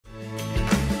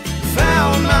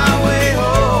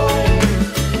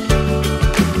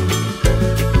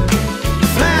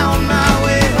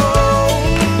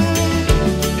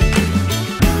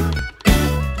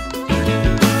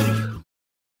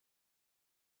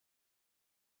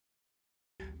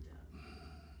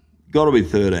got to be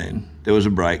 13. There was a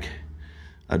break.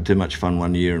 I had too much fun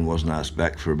one year and wasn't asked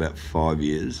back for about 5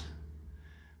 years.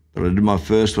 But I did my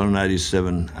first one in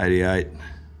 87, 88.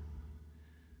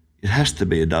 It has to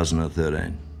be a dozen at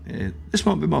 13. Yeah, this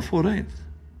might be my 14th.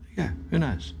 Yeah, who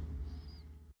knows?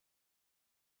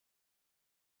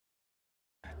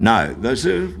 No,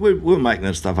 we were making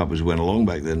that stuff up as we went along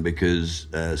back then because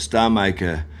Star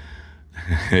Maker,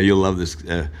 you'll love this,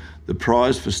 the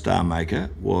prize for Star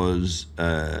Maker was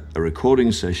a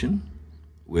recording session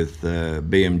with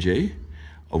BMG,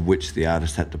 of which the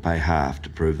artist had to pay half to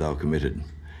prove they were committed.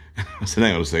 I said,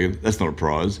 hang on a second, that's not a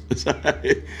prize.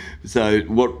 So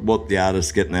what the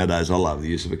artists get nowadays, I love the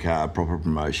use of a car, proper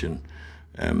promotion.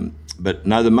 But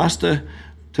no, the muster,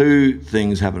 two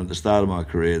things happened at the start of my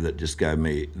career that just gave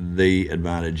me the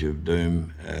advantage of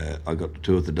Doom. I got to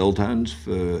tour with the Deltones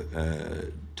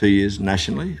for 2 years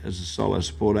nationally as a solo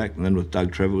support act, and then with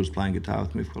Doug Trevor was playing guitar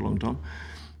with me for a long time.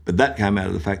 But that came out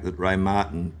of the fact that Ray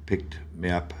Martin picked me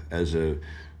up as a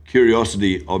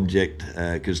curiosity object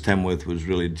because Tamworth was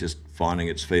really just finding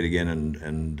its feet again,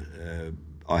 and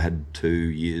I had 2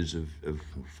 years of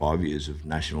 5 years of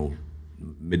national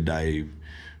midday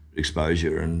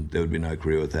exposure, and there would be no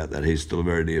career without that. He's still a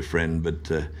very dear friend,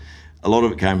 but a lot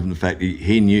of it came from the fact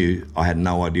he knew I had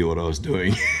no idea what I was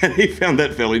doing, and he found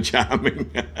that fairly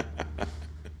charming. Has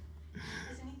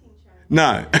anything changed?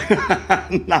 No,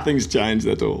 nothing's changed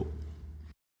at all.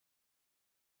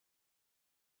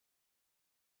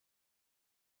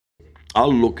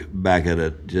 I'll look back at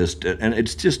it and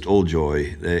it's just all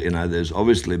joy. There's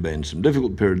obviously been some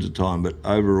difficult periods of time, but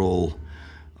overall,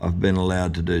 I've been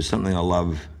allowed to do something I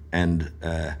love and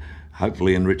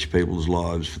hopefully enrich people's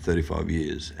lives for 35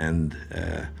 years. And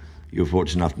you were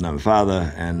fortunate enough to know my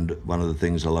father, and one of the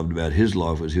things I loved about his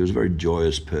life was he was a very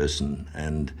joyous person,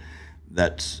 and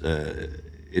that's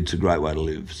it's a great way to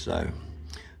live. So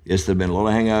yes, there've been a lot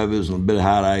of hangovers and a bit of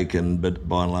heartache, but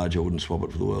by and large, I wouldn't swap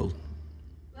it for the world.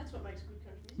 That's what makes good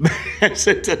country. It's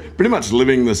pretty much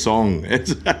living the song.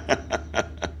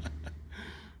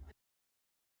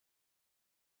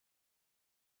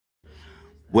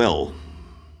 Well,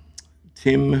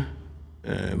 Tim,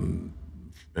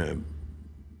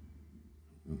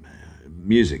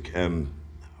 music. I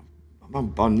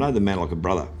know the man like a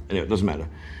brother. Anyway, it doesn't matter.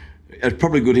 It's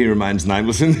probably good he remains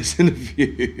nameless in this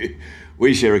interview.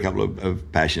 We share a couple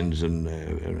of passions and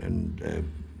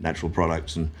natural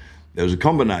products, and there was a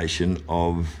combination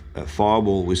of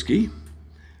Fireball whiskey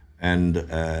and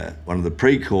one of the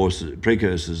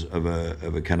precursors of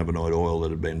a cannabinoid oil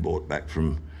that had been brought back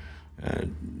from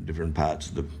different parts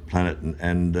of the planet,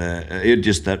 and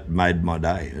that made my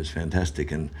day. It was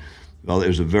fantastic. And well, it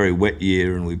was a very wet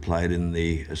year, and we played in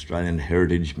the Australian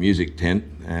Heritage Music Tent,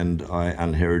 and I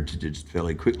unheritated it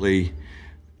fairly quickly,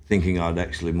 thinking I'd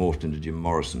actually morphed into Jim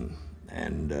Morrison.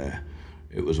 And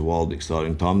it was a wild,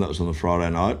 exciting time. That was on the Friday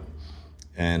night,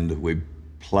 and we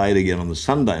played again on the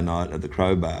Sunday night at the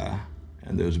Crow Bar,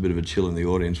 and there was a bit of a chill in the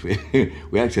audience. We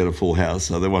actually had a full house,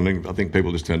 so they're wondering, I think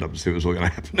people just turned up to see what was all going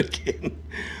to happen again.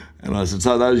 And I said,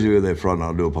 so those of you who were there Friday night,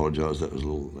 I do apologise, that was a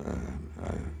little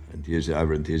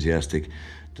over-enthusiastic.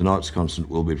 Tonight's concert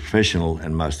will be professional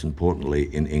and most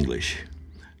importantly in English.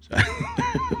 So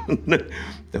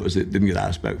that was it, didn't get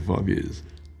asked back for 5 years.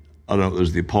 I don't know if it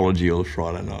was the apology or the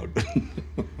Friday night.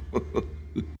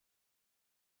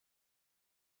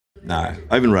 No,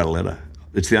 I even wrote a letter.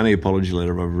 It's the only apology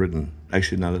letter I've ever written.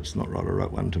 Actually, no, that's not right. I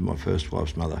wrote one to my first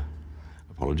wife's mother,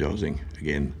 apologising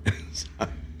again.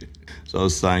 So I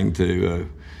was saying to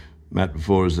Matt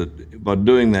before is that by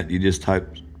doing that, you just hope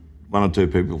one or two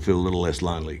people feel a little less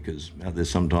lonely, because there's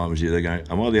sometimes they're going,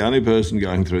 am I the only person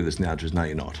going through this now? Just no,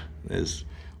 you're not. There's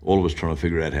all of us trying to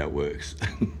figure out how it works.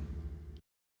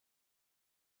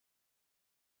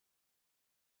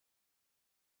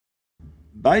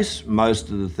 Base most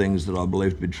of the things that I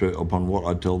believe to be true upon what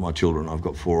I tell my children. I've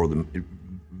got 4 of them,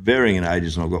 varying in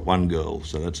ages, and I've got 1 girl,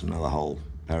 so that's another whole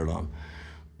paradigm.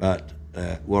 But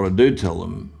what I do tell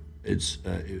them,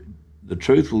 the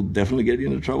truth will definitely get you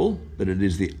into trouble, but it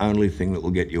is the only thing that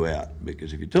will get you out.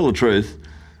 Because if you tell the truth,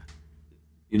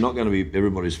 you're not going to be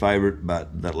everybody's favourite, but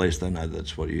at least they know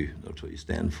that's what you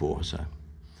stand for. So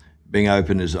being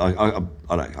open is, I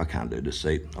can't do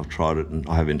deceit. I've tried it and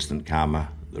I have instant karma.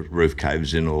 The roof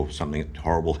caves in or something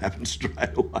horrible happens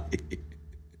straight away.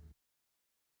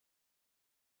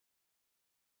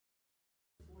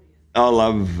 I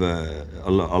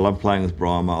love playing with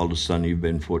Brian, my oldest son. You've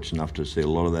been fortunate enough to see a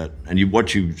lot of that, and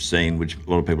what you've seen, which a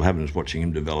lot of people haven't, is watching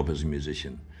him develop as a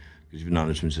musician. Because you've known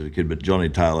him since he was a kid. But Johnny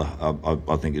Taylor,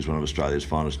 I think, is one of Australia's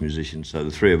finest musicians. So the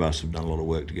 3 of us have done a lot of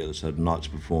work together. So tonight's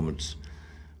performance,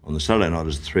 on the Saturday night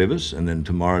is the three of us, and then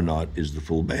tomorrow night is the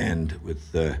full band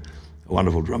with a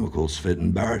wonderful drummer called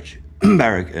Svetan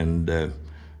Barrack and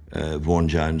Vaughan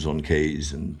Jones on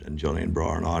keys and Johnny and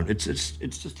Brian and I. It's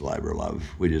just a labour of love.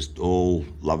 We just all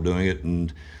love doing it,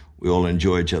 and we all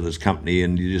enjoy each other's company,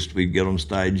 and we get on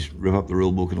stage, rip up the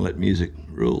rule book and let music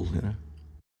rule, you know.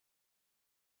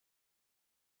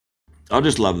 I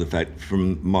just love the fact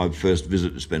from my first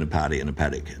visit it's been a party in a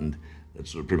paddock, and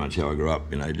that's sort of pretty much how I grew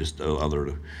up, you know, just either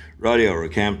at a rodeo or a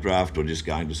camp draft or just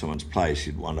going to someone's place.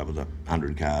 You'd wind up with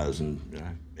 100 cars and, you know,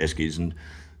 eskies, and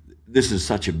this is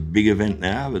such a big event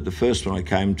now, but the first one I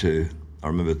came to, I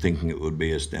remember thinking it would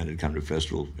be a standard country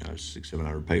festival, you know,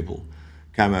 600-700 people.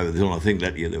 Came over the hill, and I think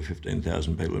that year there were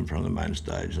 15,000 people in front of the main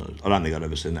stage. I don't think I'd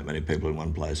ever seen that many people in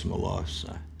one place in my life,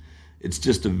 so. It's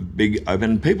just a big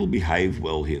open. People behave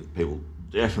well here. People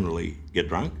definitely get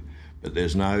drunk, but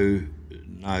there's no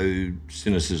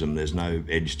cynicism. There's no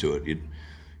edge to it. You're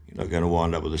not going to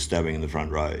wind up with a stabbing in the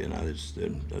front row. You know,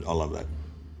 I love that.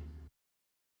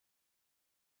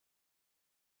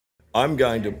 I'm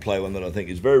going to play one that I think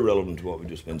is very relevant to what we've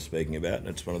just been speaking about, and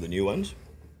it's one of the new ones.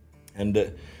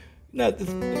 And no,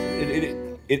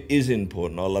 it is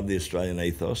important. I love the Australian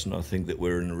ethos, and I think that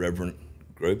we're an irreverent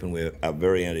group and we are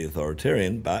very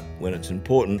anti-authoritarian, but when it's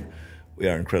important, we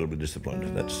are incredibly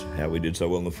disciplined. That's how we did so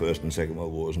well in the First and Second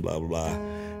World Wars and blah, blah, blah,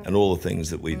 and all the things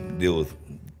that we deal with,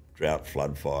 drought,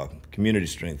 flood, fire, community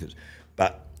strength.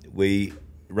 But we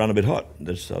run a bit hot.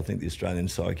 That's, I think, the Australian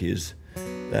psyche is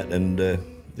that. And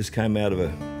this came out of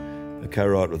a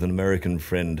co-write with an American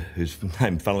friend whose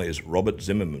name, funnily, is Robert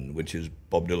Zimmerman, which is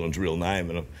Bob Dylan's real name.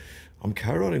 And I'm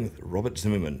co-writing with Robert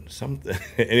Zimmerman.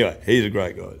 Anyway, he's a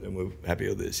great guy, and we're happy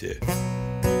with this, yeah.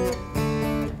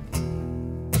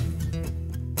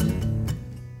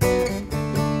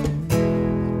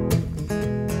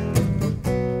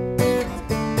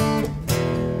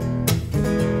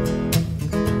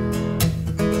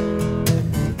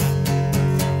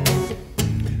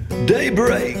 Day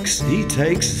breaks, he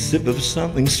takes a sip of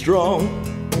something strong.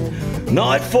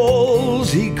 Night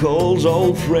falls, he calls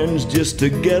old friends just to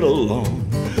get along.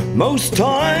 Most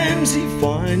times he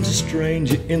finds a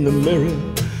stranger in the mirror.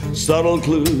 Subtle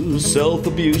clues,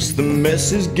 self-abuse, the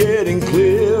mess is getting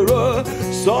clearer.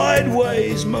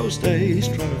 Sideways most days,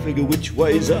 trying to figure which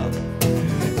way's up.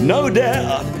 No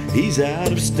doubt he's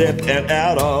out of step and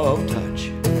out of touch.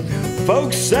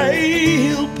 Folks say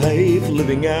he'll pay for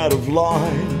living out of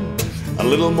line. A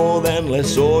little more than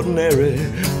less ordinary,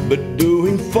 but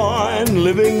doing fine,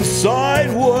 living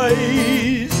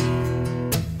sideways.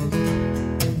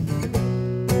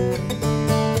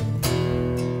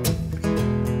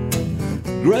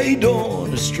 Grey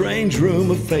dawn, a strange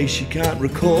room, a face she can't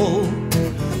recall.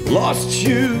 Lost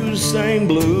shoes, same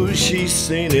blues, she's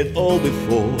seen it all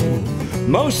before.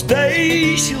 Most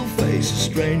days she'll face a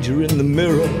stranger in the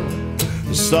mirror.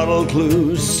 Subtle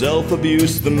clues,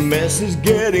 self-abuse, the mess is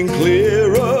getting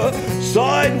clearer.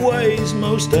 Sideways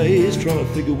most days, trying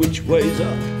to figure which way's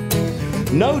up.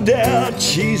 No doubt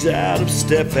she's out of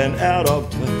step and out of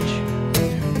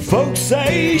touch. Folks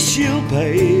say she'll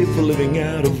pay for living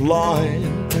out of line.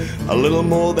 A little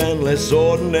more than less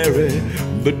ordinary,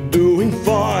 but doing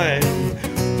fine.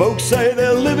 Folks say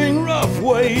they're living rough,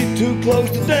 way too close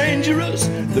to dangerous.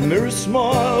 The mirror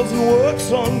smiles and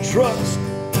works on trust.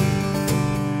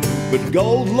 But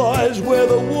gold lies where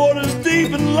the water's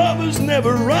deep, and lovers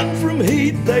never run from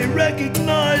heat. They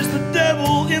recognize the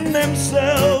devil in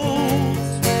themselves.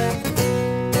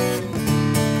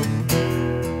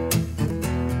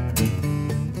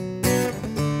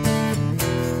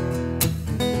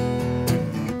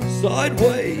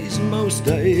 Sideways most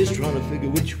days, trying to figure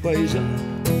which way's up.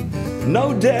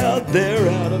 No doubt they're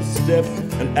out of step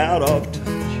and out of touch.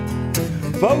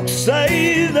 Folks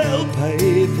say they'll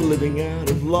pay for living out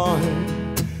of line.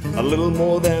 A little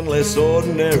more than less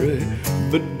ordinary,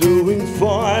 but doing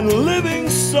fine, living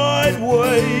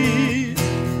sideways.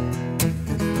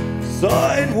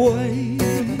 Sideways,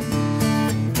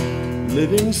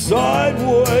 living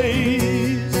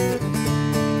sideways.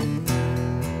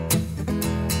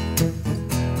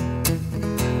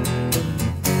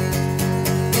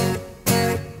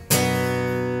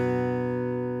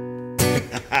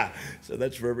 So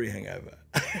that's for every hangover.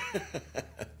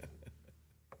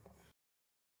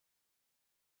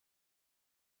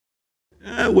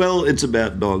 Well, it's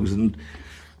about dogs, and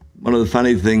one of the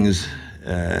funny things,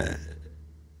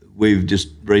 we've just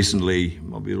recently,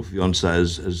 my beautiful fiance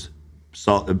has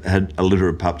had a litter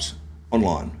of pups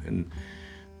online, and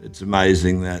it's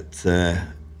amazing that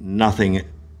nothing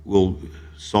will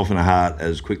soften a heart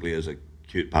as quickly as a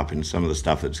cute pup, and some of the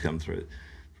stuff that's come through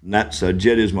So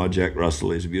Jed is my Jack Russell.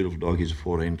 He's a beautiful dog. He's a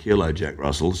 14-kilo Jack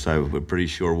Russell, so we're pretty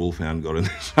sure a wolfhound got in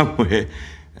there somewhere.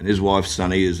 And his wife,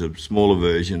 Sunny, is a smaller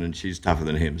version, and she's tougher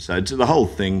than him. So the whole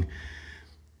thing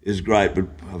is great, but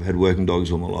I've had working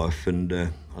dogs all my life. And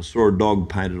I saw a dog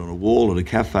painted on a wall at a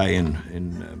cafe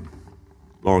in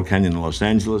Laurel Canyon in Los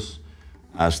Angeles.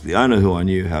 Asked the owner, who I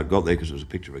knew how it got there because it was a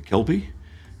picture of a Kelpie,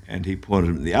 and he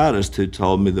pointed at the artist, who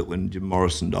told me that when Jim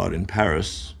Morrison died in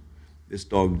Paris, this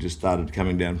dog just started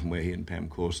coming down from where he and Pam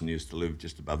Corson used to live,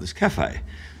 just above this cafe.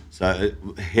 So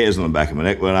hairs on the back of my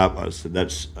neck went up. I said,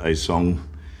 that's a song.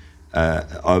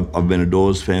 I've been a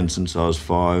Doors fan since I was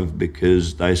 5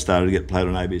 because they started to get played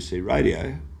on ABC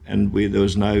radio, and there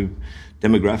was no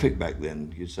demographic back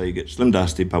then. So you get Slim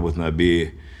Dusty, Pub with No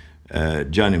Beer,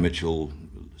 Joni Mitchell,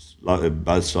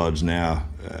 both sides now,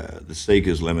 the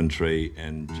Seekers, Lemon Tree,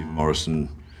 and Jim Morrison,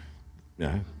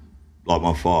 Light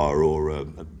My Fire or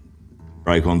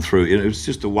Break On Through. It was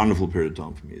just a wonderful period of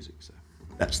time for music. So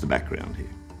that's the background here.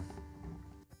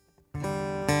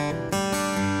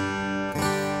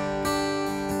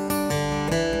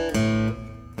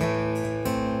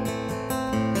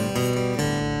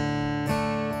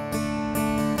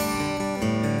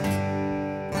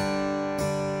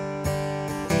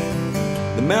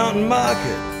 The Mountain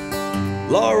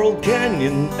Market, Laurel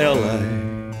Canyon, LA.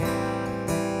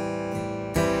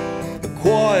 A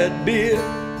quiet beer,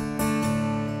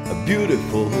 a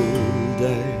beautiful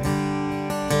day.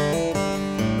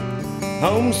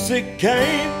 Homesick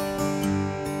came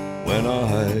when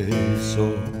I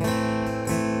saw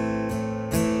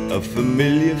a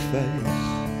familiar face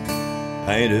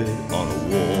painted on a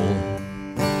wall.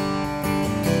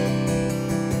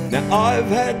 Now I've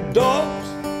had dogs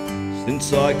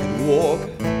since I could walk,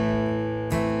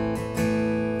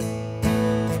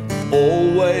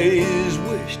 always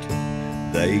wished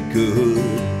they could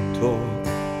talk.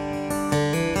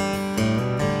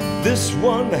 This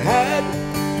one had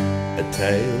a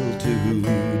tale to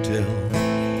tell,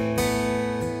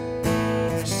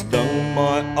 stung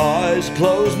my eyes,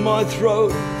 closed my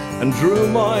throat, and drew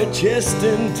my chest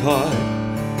in tight.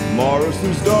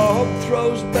 Morrison's dog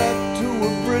throws back to a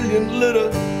brilliant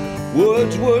litter.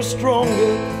 Words were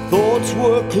stronger, thoughts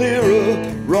were clearer,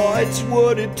 rights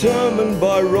were determined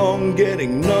by wrong,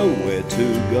 getting nowhere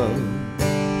to go.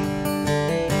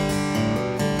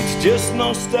 It's just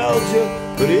nostalgia,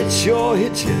 but it sure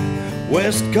hits you.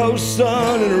 West Coast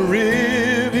sun in a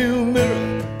rearview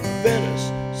mirror,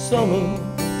 Venice summer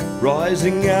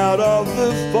rising out of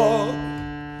the fog,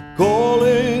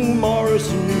 calling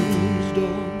Morrison's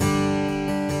dog.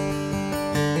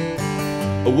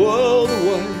 A world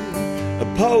away, a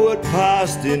poet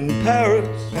passed in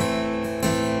Paris.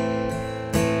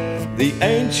 The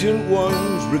ancient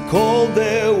ones recalled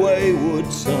their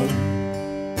wayward son.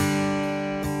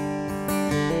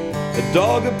 A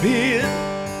dog appeared,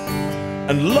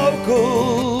 and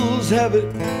locals have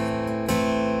it,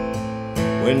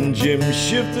 when Jim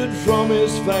shifted from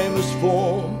his famous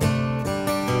form.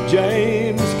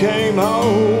 James came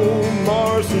home,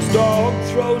 Morrison's dog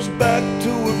throws back to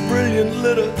a brilliant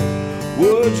litter.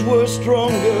 Words were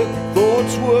stronger,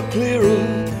 thoughts were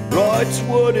clearer, rights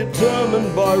were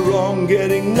determined by wrong,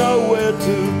 getting nowhere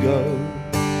to go.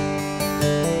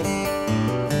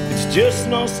 It's just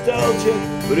nostalgia,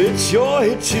 but it sure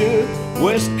hits you.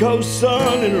 West Coast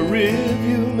sun in a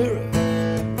rearview mirror,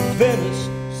 Venice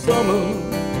summer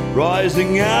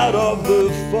rising out of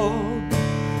the fog,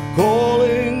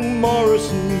 calling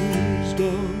Morrison's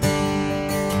dog.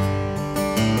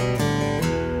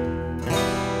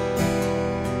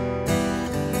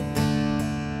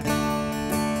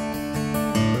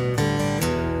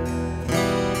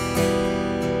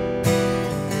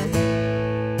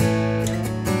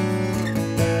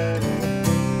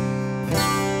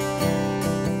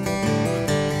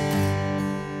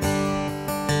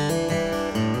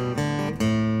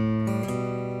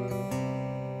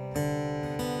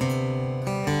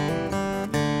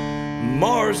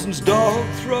 Morrison's dog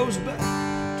throws back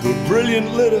to a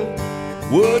brilliant litter.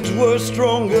 Words were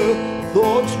stronger,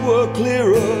 thoughts were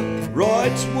clearer,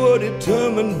 rights were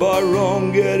determined by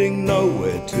wrong, getting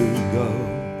nowhere to go.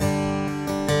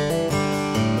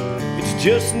 It's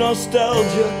just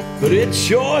nostalgia, but it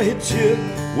sure hits you.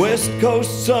 West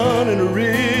Coast sun in a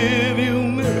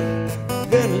rearview mirror,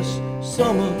 Venice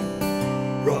summer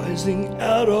rising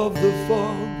out of the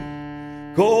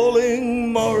fog,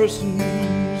 calling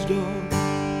Morrison's dog.